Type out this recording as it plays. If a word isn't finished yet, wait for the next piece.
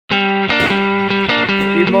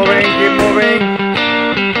Keep moving, keep moving.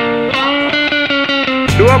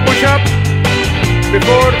 Do a push-up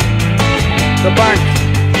before the punch.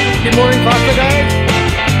 Keep moving faster, guys.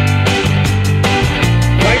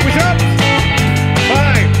 5 push-ups.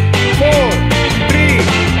 5, 4, 3,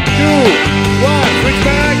 2, 1. Switch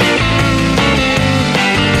back.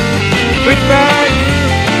 Switch back.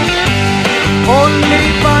 Only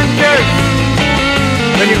punches.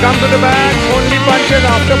 When you come to the back, only punches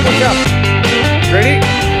after push-up. Ready?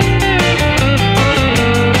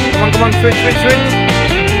 Come on, switch, switch, switch.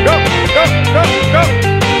 Go, go, go, go.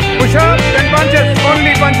 Push-up, then punches,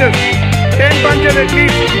 only punches. 10 punches at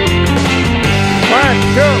least. 1,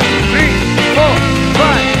 2, 3, 4,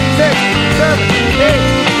 5, 6, 7, 8,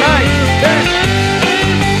 9, 10.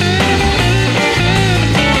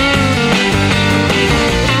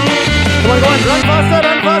 Come on, run faster,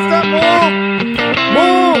 move.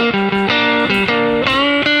 Move!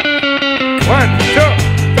 1, 2,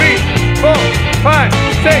 3, 4, 5,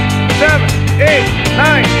 6, 7, 8,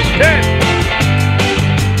 9, 10.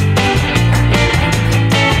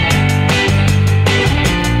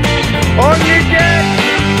 Only kick.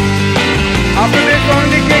 After this,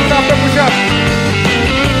 only kicks after push-up.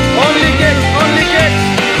 Only kicks, only kicks.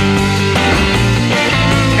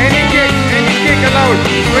 Any kick allowed.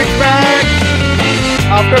 Switch back.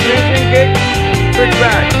 After finishing kick, switch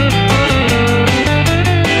back.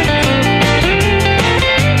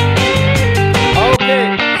 Okay,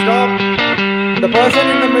 stop. The person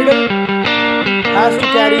in the middle has to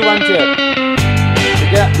carry one chair.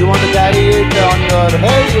 You want to carry it on your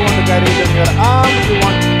head, you want to carry it on your arms, you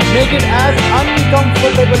want to make it as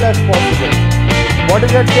uncomfortable as possible. What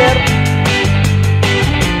is that chair?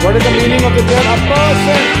 What is the meaning of the chair? A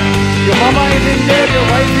person. Your mama is injured, your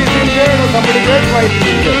wife is injured, or somebody else's wife is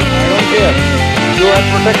injured. I don't care. You are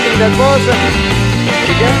protecting that person.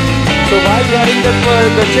 Okay? So while carrying the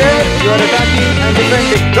chair, you are attacking and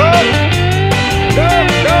defending. Go! Go!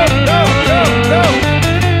 Go! Go! Go! Go!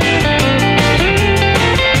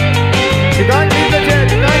 You can't leave the chair.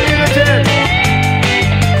 You can't leave the chair.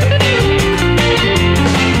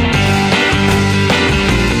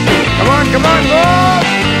 Come on, go!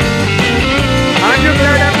 Aren't you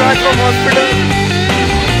glad I'm back from hospital?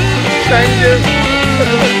 Thank you.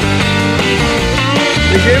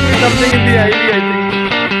 They gave me something in the IV, I think.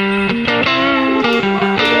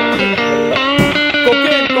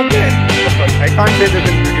 Cocaine. I can't say this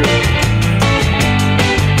in video.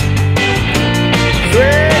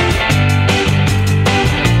 Switch.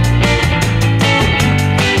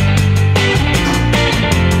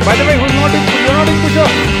 By the way, you're not in push-up.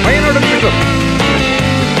 Why are you not in push-up?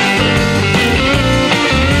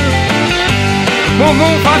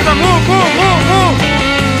 Move, faster, move.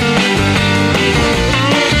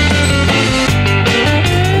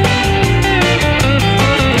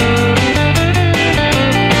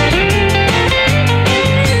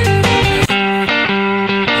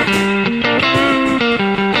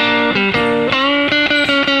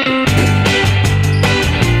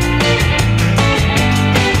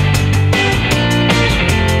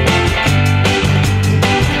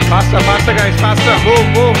 Faster, guys, faster.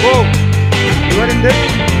 Move. You are in this.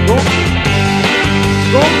 Go.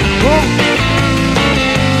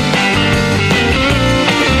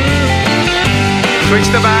 Switch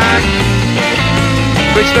the back.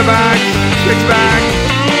 Switch back.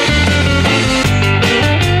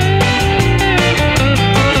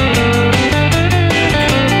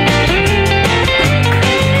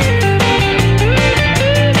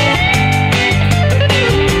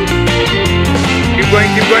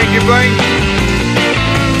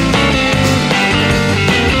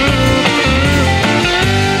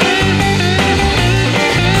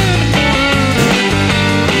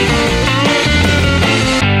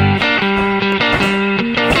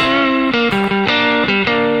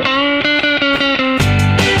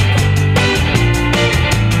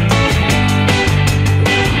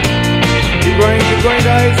 Keep going. Keep going,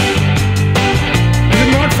 guys. This is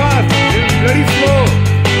not fast. This is bloody slow.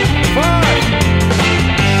 Fast.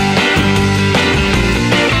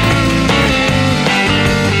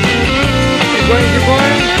 Keep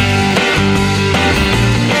going.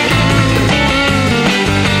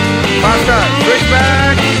 Faster. Switch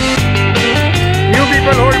back. New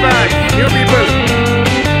people, hold back. New people.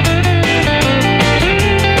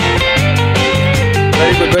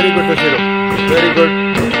 Very good, 𝗏𝗏. Very good.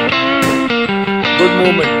 Good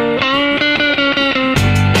movement.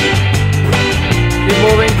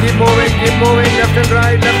 Keep moving. Left and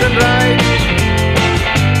right.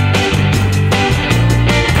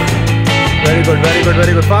 Very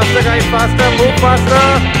good. Faster, guys, faster. Move faster.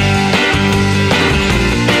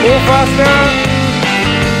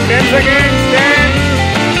 10 seconds. 10.